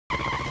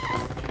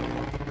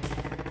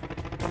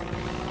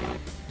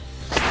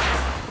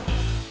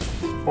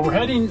Well, we're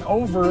heading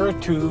over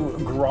to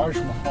Garage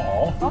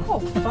Mahal. Oh,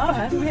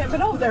 fun. We haven't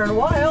been over there in a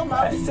while,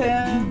 not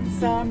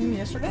since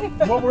yesterday.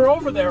 Well, we're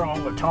over there all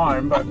the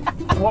time, but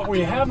what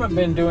we haven't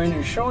been doing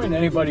is showing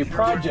anybody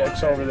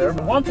projects over there.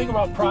 But one thing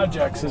about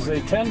projects is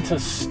they tend to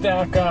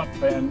stack up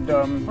and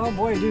oh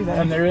boy, do they.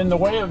 And they're in the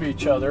way of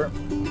each other.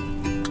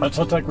 And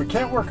so it's like we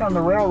can't work on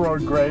the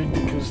railroad grade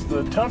because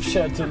the tough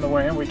shed's in the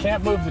way, and we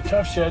can't move the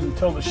tough shed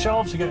until the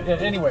shelves get.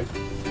 Anyway,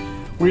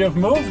 we have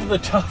moved the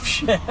tough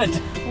shed.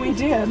 We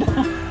did.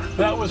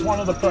 That was one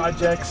of the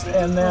projects,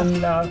 and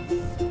then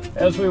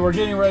as we were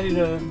getting ready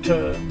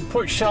to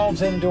put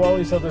shelves in and do all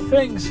these other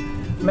things,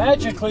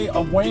 magically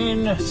a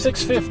Wayne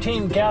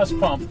 615 gas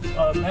pump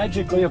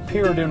magically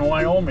appeared in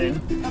Wyoming.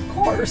 Of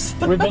course.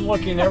 We've been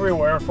looking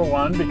everywhere for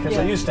one because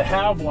I used to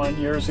have one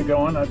years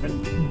ago, and I've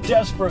been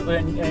desperately,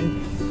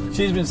 and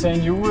she's been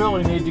saying you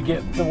really need to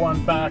get the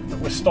one back that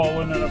was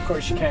stolen, and of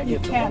course you can't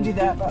get the one do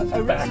that, but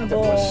a back that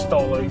reasonable was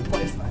stolen.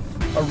 replacement.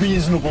 A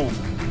reasonable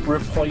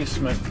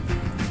replacement.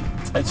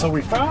 And so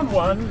we found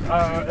one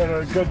at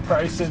a good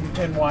price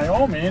in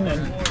Wyoming,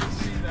 and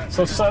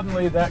so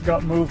suddenly that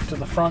got moved to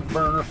the front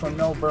burner from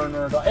no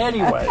burner at all.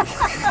 Anyway,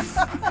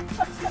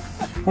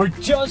 we're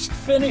just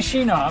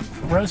finishing up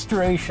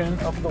restoration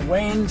of the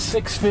Wayne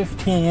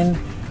 615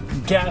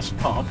 gas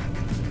pump,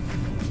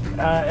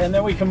 and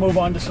then we can move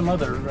on to some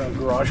other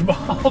Garage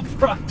Mahal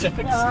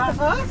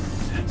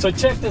projects. So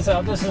check this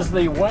out. This is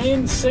the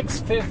Wayne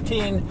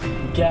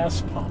 615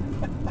 gas pump.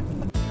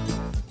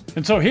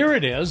 And so here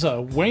it is,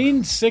 a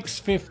Wayne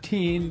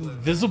 615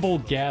 visible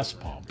gas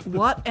pump.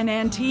 What an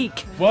antique.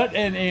 What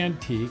an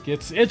antique.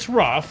 It's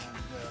rough.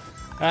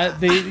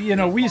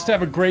 We used to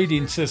have a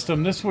grading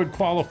system. This would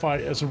qualify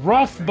as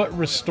rough but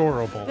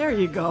restorable. There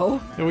you go.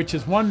 Which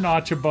is one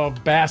notch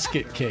above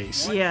basket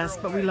case. Yes,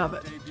 but we love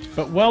it.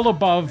 But well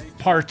above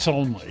parts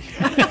only.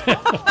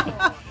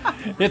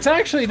 It's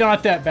actually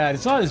not that bad.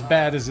 It's not as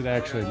bad as it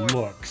actually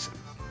looks.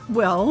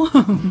 Well,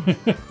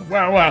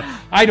 well,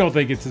 I don't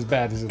think it's as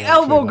bad as it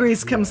elbow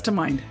grease comes to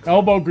mind.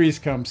 Elbow grease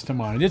comes to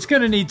mind. It's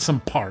going to need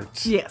some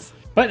parts. Yes.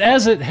 But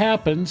as it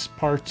happens,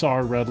 parts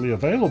are readily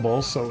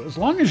available. So as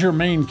long as your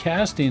main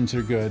castings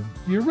are good,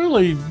 you're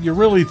really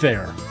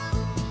there.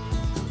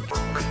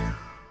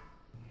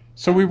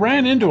 So we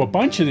ran into a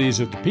bunch of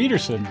these at the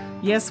Peterson.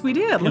 Yes, we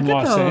did. Look in at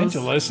Los those.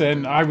 Angeles,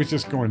 and I was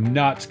just going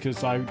nuts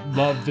because I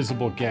love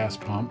visible gas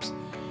pumps.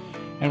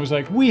 And it was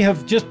like, we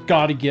have just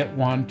got to get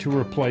one to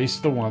replace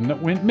the one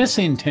that went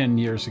missing 10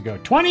 years ago.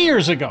 20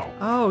 years ago!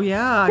 Oh,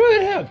 yeah.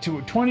 Yeah,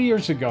 20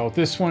 years ago,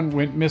 this one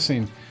went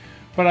missing.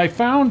 But I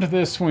found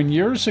this one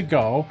years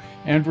ago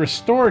and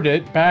restored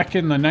it back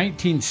in the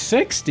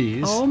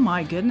 1960s. Oh,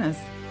 my goodness.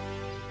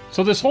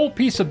 So this whole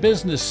piece of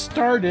business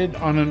started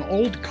on an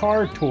old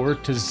car tour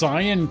to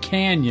Zion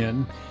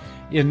Canyon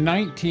in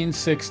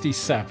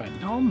 1967.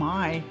 Oh,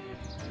 my.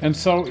 And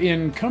so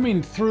in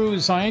coming through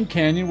Zion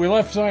Canyon, we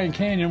left Zion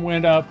Canyon,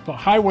 went up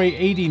Highway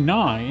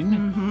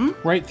 89,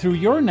 right through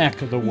your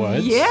neck of the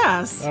woods.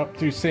 Yes. Up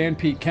through San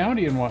Pete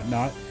County and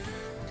whatnot.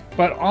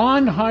 But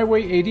on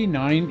Highway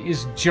 89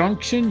 is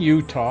Junction,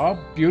 Utah,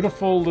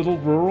 beautiful little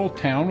rural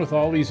town with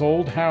all these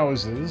old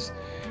houses.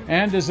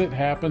 And as it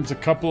happens, a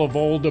couple of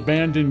old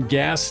abandoned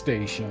gas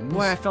stations.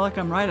 Boy, I feel like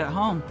I'm right at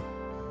home.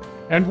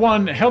 And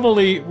one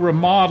heavily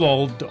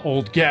remodeled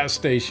old gas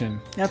station.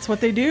 That's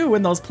what they do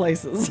in those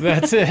places.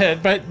 That's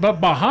it.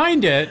 But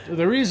behind it,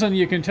 the reason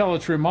you can tell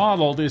it's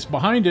remodeled is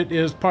behind it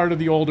is part of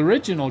the old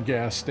original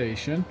gas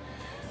station.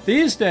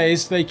 These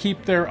days, they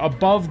keep their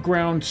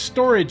above-ground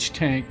storage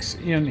tanks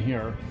in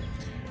here.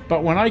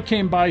 But when I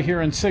came by here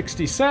in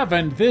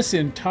 '67, this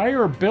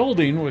entire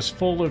building was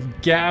full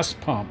of gas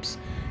pumps.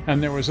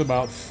 And there was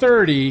about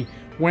 30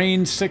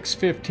 Wayne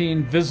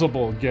 615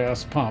 visible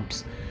gas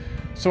pumps.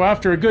 So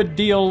after a good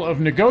deal of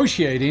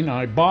negotiating,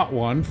 I bought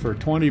one for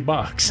 20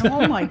 bucks.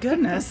 Oh my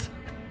goodness.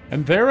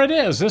 And there it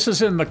is. This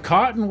is in the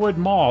Cottonwood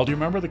Mall. Do you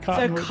remember the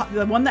Cottonwood?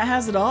 The one that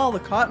has it all, the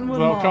Cottonwood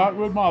Mall. The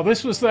Cottonwood Mall.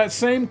 This was that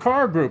same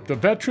car group, the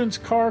Veterans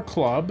Car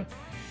Club.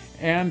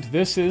 And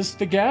this is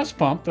the gas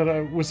pump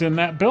that was in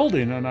that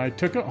building. And I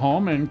took it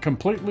home and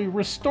completely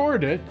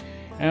restored it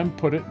and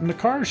put it in the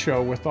car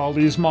show with all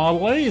these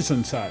Model A's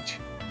and such.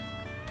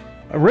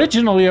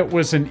 Originally, it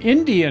was an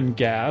Indian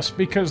gas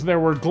because there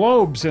were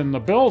globes in the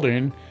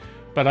building,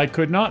 but I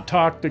could not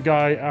talk the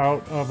guy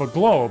out of a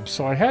globe,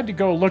 so I had to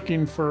go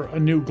looking for a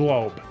new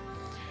globe.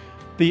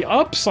 The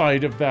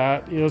upside of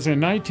that is in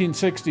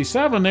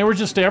 1967, they were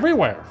just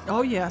everywhere.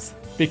 Oh, yes.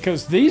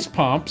 Because these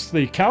pumps,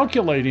 the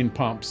calculating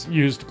pumps,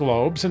 used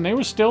globes, and they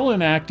were still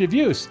in active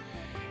use.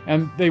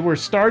 And they were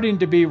starting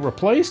to be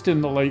replaced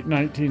in the late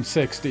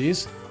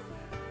 1960s.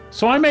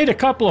 So I made a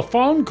couple of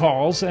phone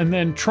calls and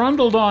then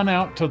trundled on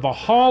out to the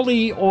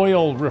Holly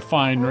Oil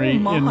Refinery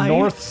in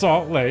North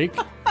Salt Lake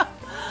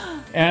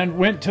and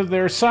went to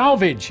their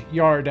salvage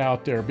yard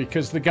out there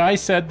because the guy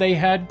said they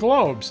had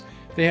globes.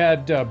 They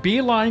had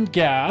Beeline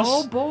Gas.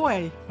 Oh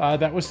boy.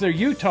 That was their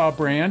Utah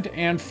brand,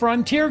 and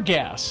Frontier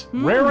Gas.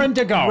 Rarin'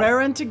 to go.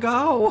 Rarin' to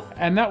go.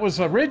 And that was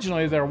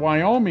originally their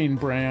Wyoming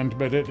brand,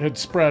 but it had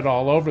spread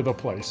all over the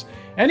place.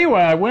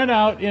 Anyway, I went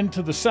out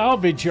into the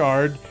salvage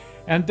yard,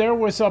 and there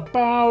was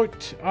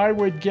about, I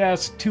would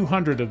guess,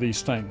 200 of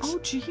these things. Oh,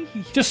 gee.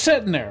 Just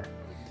sitting there.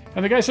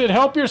 And the guy said,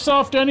 help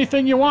yourself to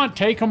anything you want.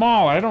 Take them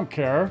all. I don't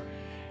care.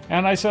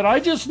 And I said, I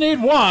just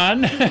need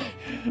one.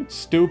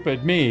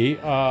 Stupid me.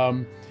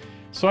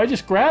 So I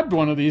just grabbed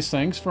one of these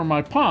things for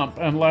my pump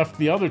and left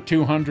the other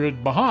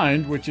 200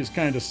 behind, which is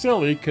kind of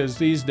silly because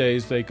these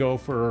days they go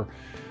for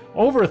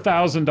over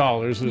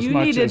 $1,000 as You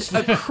much needed as...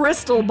 a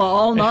crystal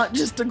ball, not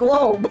just a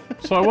globe.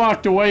 So I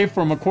walked away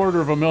from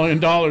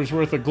 $250,000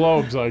 worth of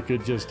globes I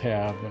could just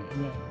have.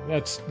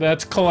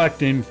 That's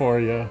collecting for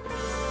you.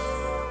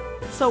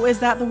 So is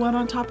that the one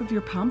on top of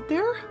your pump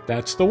there?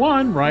 That's the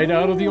one, right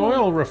out of the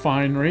oil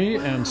refinery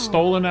and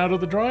stolen out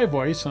of the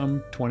driveway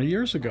some 20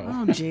 years ago.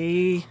 Oh,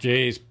 gee.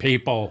 Jeez,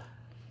 people.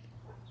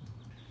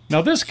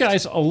 Now this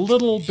guy's a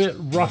little bit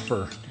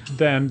rougher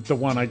than the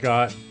one I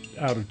got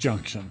out of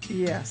Junction.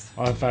 Yes.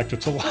 In fact,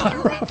 it's a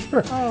lot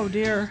rougher. Oh,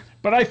 dear.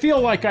 But I feel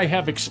like I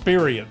have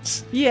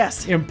experience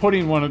Yes. in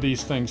putting one of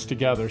these things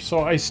together.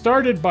 So I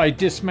started by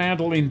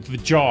dismantling the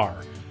jar.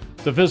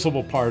 The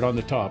visible part on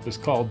the top is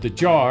called the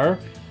jar.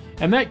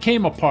 And that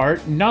came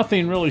apart.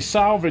 Nothing really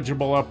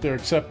salvageable up there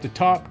except the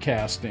top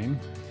casting.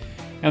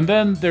 And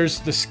then there's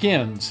the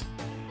skins.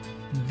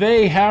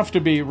 They have to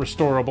be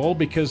restorable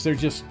because they're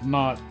just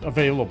not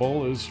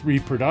available as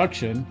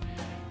reproduction.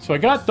 So I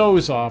got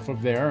those off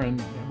of there,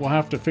 and we'll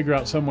have to figure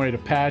out some way to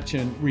patch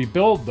and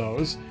rebuild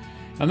those.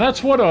 And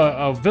that's what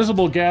a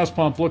visible gas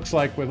pump looks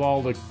like with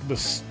all the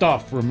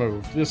stuff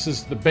removed. This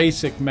is the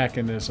basic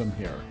mechanism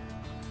here.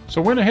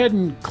 So went ahead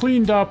and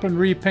cleaned up and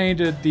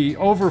repainted the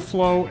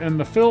overflow and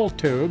the fill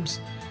tubes.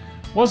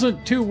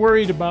 Wasn't too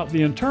worried about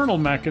the internal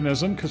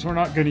mechanism because we're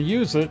not going to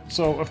use it.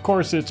 So of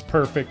course it's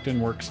perfect and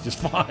works just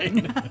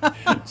fine.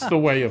 It's the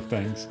way of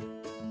things.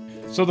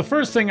 So the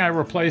first thing I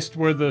replaced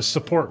were the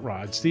support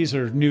rods. These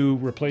are new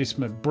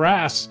replacement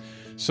brass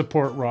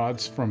support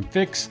rods from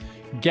Fix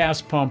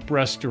Gas Pump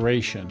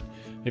Restoration.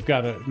 They've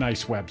got a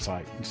nice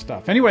website and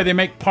stuff. Anyway, they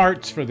make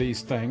parts for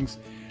these things.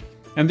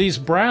 And these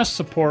brass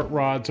support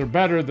rods are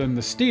better than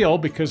the steel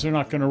because they're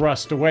not going to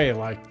rust away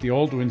like the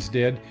old ones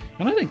did.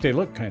 And I think they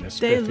look kind of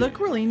spiffy. They look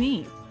really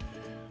neat.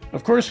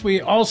 Of course,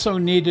 we also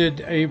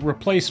needed a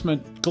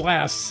replacement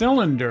glass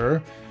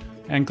cylinder.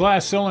 And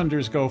glass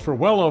cylinders go for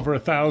well over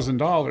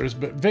 $1,000,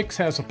 but Vicks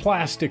has a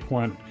plastic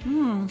one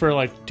for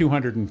like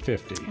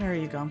 $250. There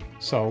you go.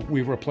 So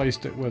we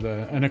replaced it with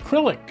an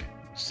acrylic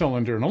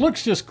cylinder, and it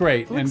looks just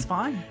great. It looks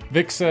fine.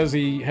 Vic says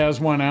he has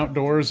one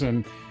outdoors,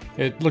 and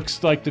it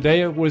looks like the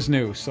day it was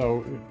new.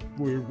 So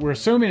we're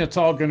assuming it's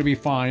all going to be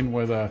fine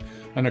with an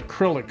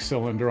acrylic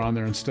cylinder on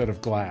there instead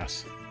of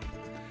glass.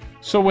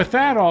 So with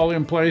that all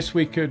in place,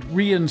 we could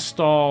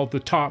reinstall the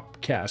top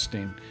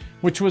casting,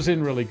 which was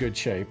in really good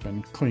shape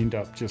and cleaned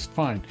up just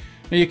fine.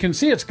 Now you can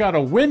see it's got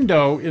a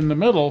window in the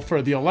middle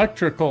for the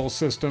electrical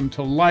system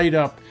to light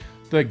up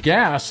the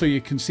gas so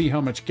you can see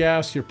how much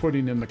gas you're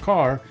putting in the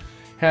car.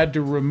 Had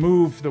to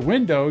remove the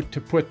window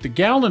to put the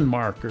gallon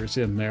markers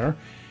in there.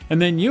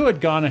 And then you had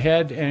gone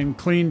ahead and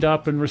cleaned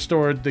up and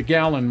restored the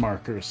gallon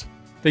markers.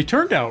 They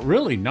turned out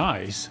really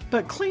nice.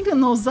 But cleaning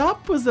those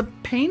up was a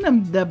pain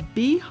in the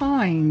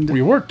behind.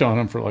 We worked on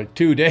them for like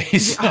 2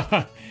 days.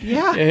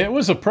 Yeah. It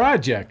was a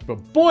project, but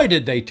boy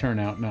did they turn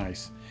out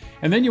nice.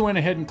 And then you went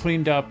ahead and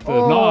cleaned up the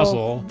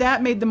nozzle.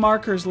 That made the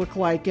markers look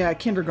like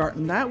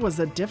kindergarten. That was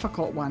a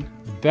difficult one.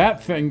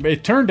 That thing,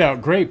 it turned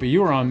out great, but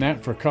you were on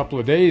that for a couple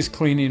of days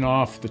cleaning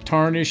off the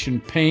tarnish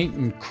and paint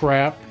and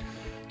crap.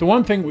 The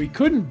one thing we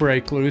couldn't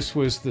break loose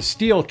was the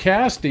steel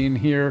casting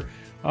here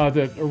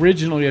that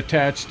originally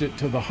attached it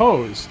to the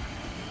hose.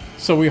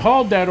 So we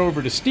hauled that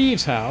over to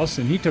Steve's house,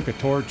 and he took a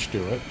torch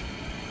to it.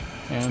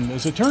 And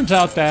as it turns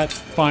out, that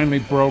finally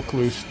broke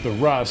loose the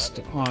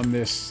rust on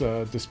this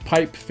this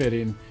pipe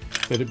fitting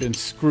that had been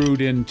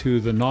screwed into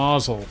the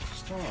nozzle.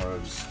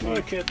 Stars.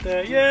 Look at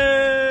that.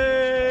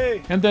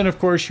 Yay! And then, of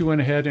course, you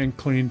went ahead and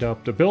cleaned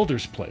up the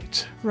builder's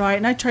plates. Right,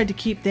 and I tried to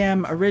keep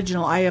them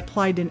original. I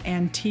applied an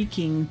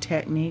antiquing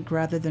technique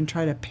rather than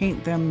try to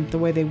paint them the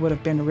way they would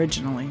have been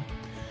originally.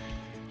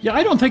 Yeah,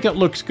 I don't think it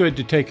looks good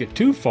to take it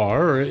too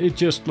far, or it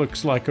just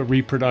looks like a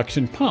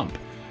reproduction pump.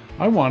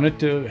 I want it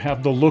to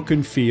have the look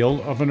and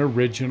feel of an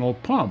original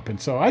pump, and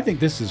so I think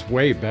this is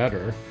way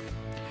better.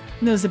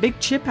 And there was a big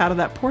chip out of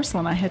that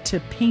porcelain. I had to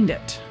paint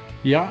it.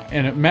 Yeah,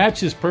 and it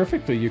matches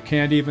perfectly. You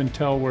can't even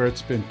tell where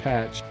it's been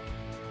patched.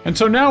 And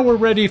so now we're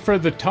ready for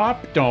the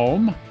top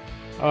dome.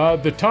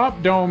 The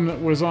top dome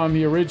that was on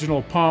the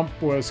original pump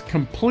was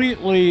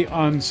completely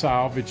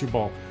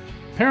unsalvageable.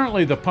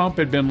 Apparently the pump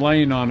had been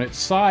laying on its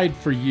side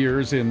for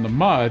years in the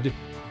mud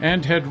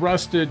and had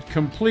rusted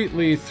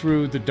completely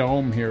through the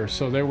dome here,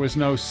 so there was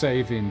no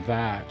saving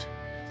that.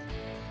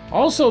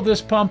 Also,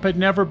 this pump had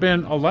never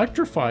been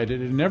electrified.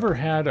 It had never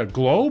had a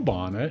globe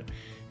on it.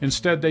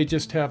 Instead, they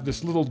just have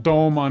this little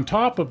dome on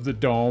top of the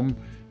dome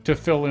to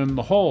fill in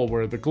the hole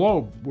where the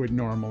globe would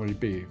normally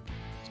be.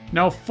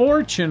 Now,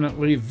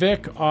 fortunately,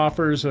 Vic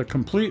offers a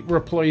complete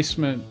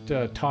replacement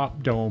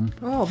top dome.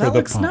 Oh, for that the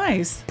looks pump.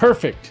 nice.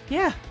 Perfect.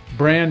 Yeah.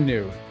 Brand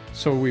new.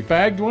 So we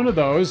bagged one of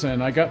those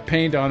and I got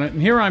paint on it.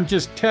 And here I'm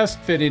just test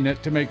fitting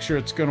it to make sure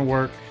it's going to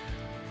work.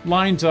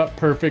 Lines up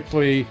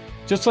perfectly,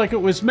 just like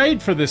it was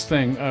made for this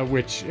thing,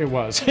 which it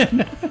was.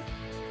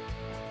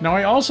 Now,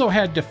 I also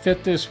had to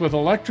fit this with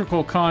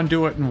electrical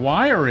conduit and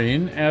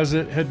wiring, as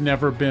it had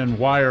never been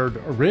wired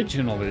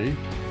originally.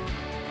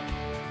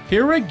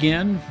 Here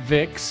again,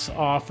 Vic's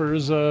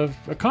offers a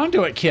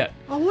conduit kit.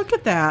 Oh, look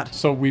at that.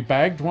 So we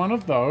bagged one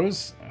of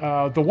those.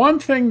 The one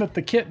thing that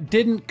the kit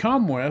didn't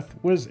come with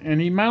was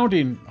any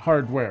mounting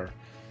hardware.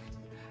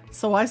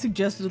 So I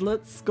suggested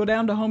let's go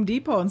down to Home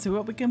Depot and see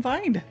what we can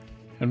find.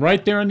 And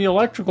right there in the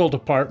electrical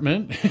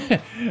department,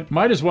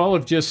 might as well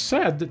have just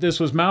said that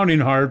this was mounting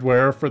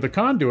hardware for the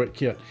conduit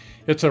kit.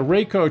 It's a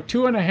Rayco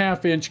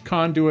 2.5-inch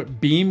conduit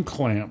beam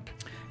clamp.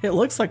 It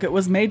looks like it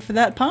was made for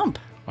that pump.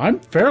 I'm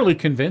fairly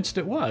convinced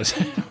it was.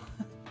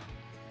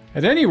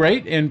 At any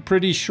rate, in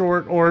pretty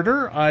short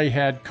order, I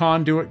had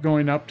conduit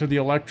going up to the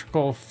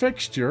electrical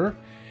fixture.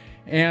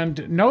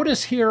 And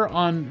notice here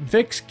on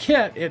Vic's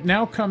kit, it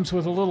now comes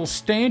with a little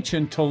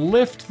stanchion to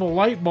lift the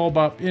light bulb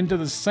up into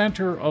the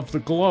center of the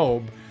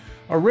globe.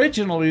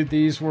 Originally,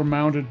 these were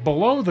mounted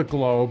below the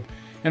globe,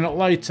 and it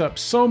lights up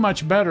so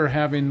much better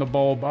having the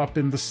bulb up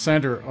in the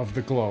center of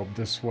the globe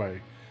this way.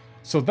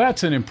 So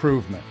that's an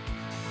improvement.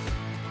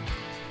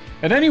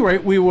 At any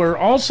rate, we were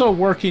also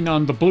working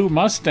on the blue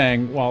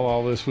Mustang while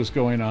all this was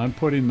going on,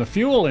 putting the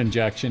fuel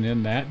injection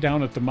in that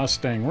down at the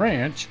Mustang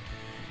Ranch.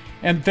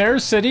 And there,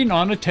 sitting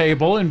on a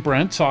table in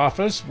Brent's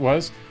office,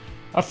 was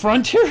a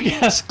Frontier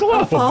gas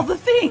globe. Of all the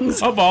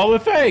things. Of all the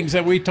things.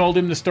 And we told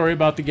him the story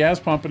about the gas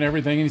pump and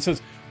everything. And he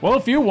says, well,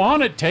 if you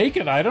want it, take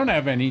it. I don't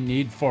have any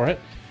need for it.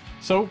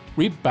 So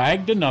we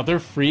bagged another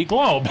free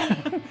globe,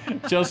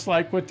 just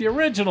like with the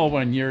original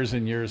one years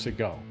and years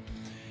ago.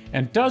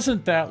 And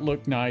doesn't that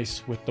look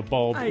nice with the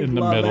bulb in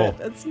the middle? It.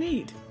 That's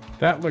neat.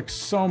 That looks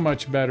so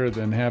much better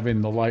than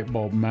having the light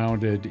bulb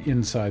mounted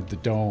inside the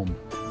dome.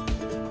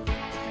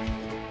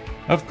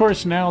 Of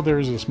course, now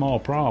there's a small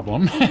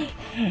problem.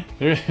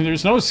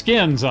 There's no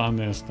skins on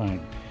this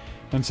thing.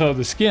 And so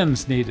the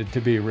skins needed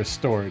to be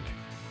restored.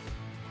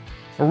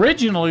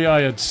 Originally,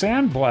 I had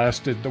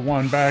sandblasted the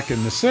one back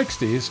in the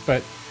 60s,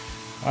 but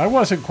I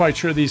wasn't quite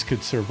sure these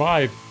could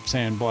survive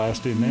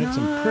sandblasting. They had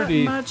some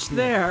pretty... Not much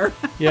there.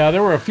 Yeah,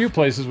 there were a few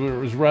places where it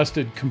was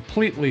rusted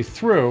completely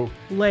through.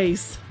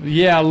 Lace.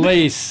 Yeah,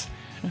 lace.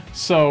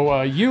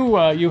 So you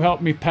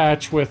helped me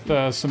patch with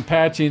some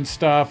patching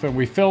stuff, and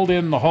we filled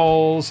in the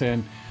holes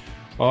and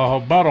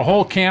about a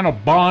whole can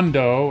of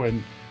Bondo,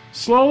 and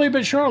slowly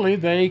but surely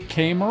they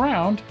came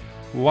around.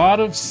 A lot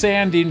of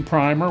sanding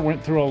primer,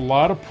 went through a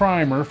lot of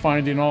primer,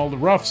 finding all the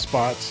rough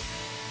spots,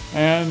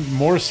 and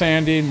more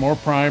sanding, more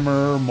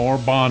primer, more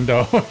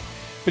Bondo.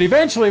 But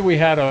eventually we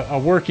had a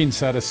working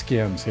set of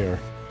skins here.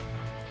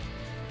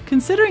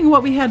 Considering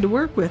what we had to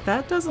work with,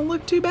 that doesn't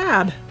look too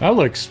bad. That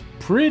looks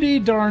pretty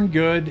darn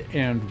good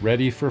and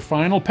ready for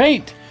final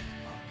paint.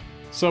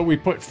 So we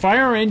put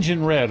Fire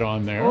Engine Red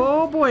on there.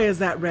 Oh boy, is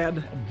that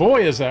red.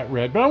 Boy, is that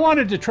red. But I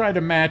wanted to try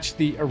to match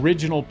the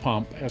original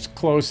pump as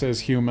close as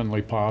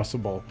humanly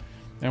possible.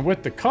 And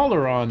with the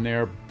color on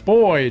there,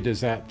 boy,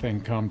 does that thing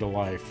come to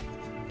life.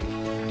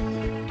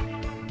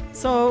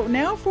 So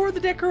now for the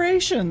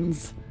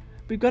decorations.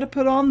 We've got to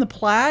put on the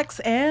plaques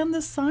and the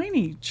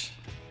signage.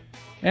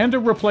 And a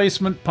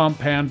replacement pump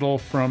handle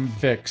from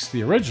Vic's.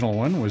 The original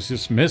one was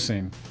just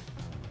missing.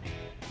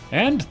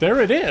 And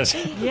there it is.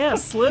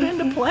 Yes, slid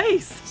into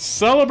place.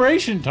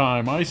 Celebration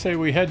time. I say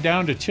we head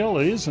down to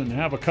Chili's and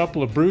have a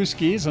couple of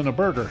brewskis and a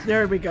burger.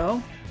 There we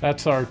go.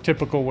 That's our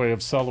typical way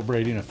of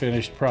celebrating a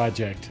finished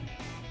project.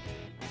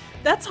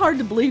 That's hard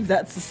to believe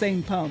that's the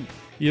same pump.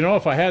 You know,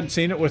 if I hadn't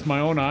seen it with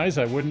my own eyes,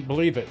 I wouldn't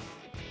believe it.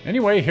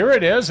 Anyway, here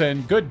it is,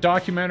 and good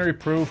documentary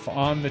proof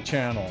on the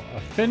channel. A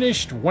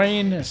finished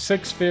Wayne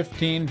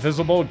 615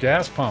 visible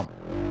gas pump.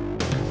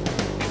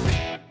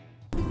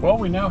 Well,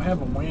 we now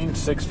have a Wayne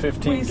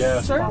 615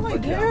 gas pump. We certainly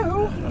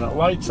do. And it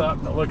lights up,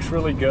 and it looks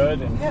really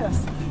good. And,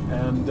 yes.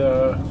 And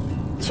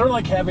sort of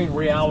like having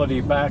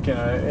reality back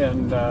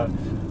in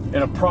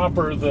a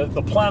proper,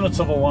 the planets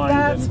have aligned.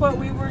 That's what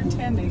we were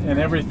intending. And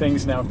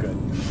everything's now good.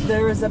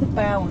 There is a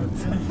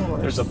balance in the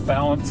force. There's a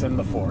balance in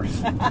the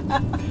force.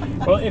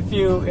 Well, if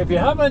you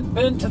haven't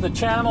been to the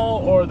channel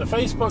or the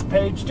Facebook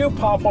page, do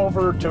pop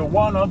over to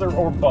one, other,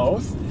 or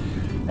both.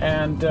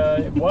 And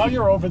while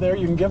you're over there,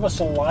 you can give us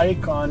a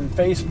like on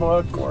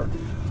Facebook,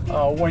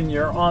 or when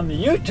you're on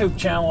the YouTube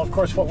channel. Of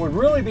course, what would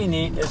really be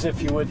neat is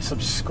if you would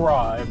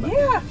subscribe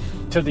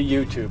to the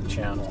YouTube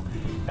channel.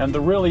 And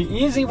the really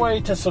easy way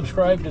to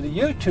subscribe to the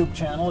YouTube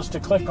channel is to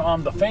click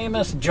on the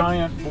famous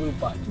giant blue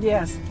button.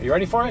 Yes. Are you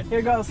ready for it?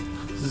 Here goes.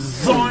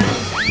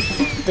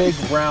 Zoink! Big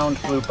round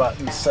blue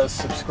button says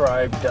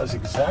subscribe, does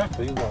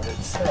exactly what it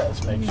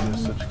says, makes you a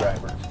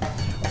subscriber.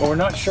 but we're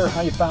not sure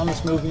how you found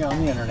this movie on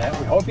the internet.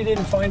 We hope you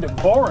didn't find it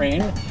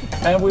boring,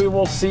 and we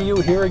will see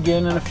you here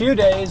again in a few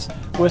days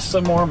with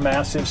some more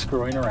massive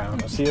screwing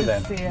around. We'll see you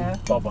then. See ya.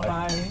 Bye-bye.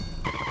 Bye.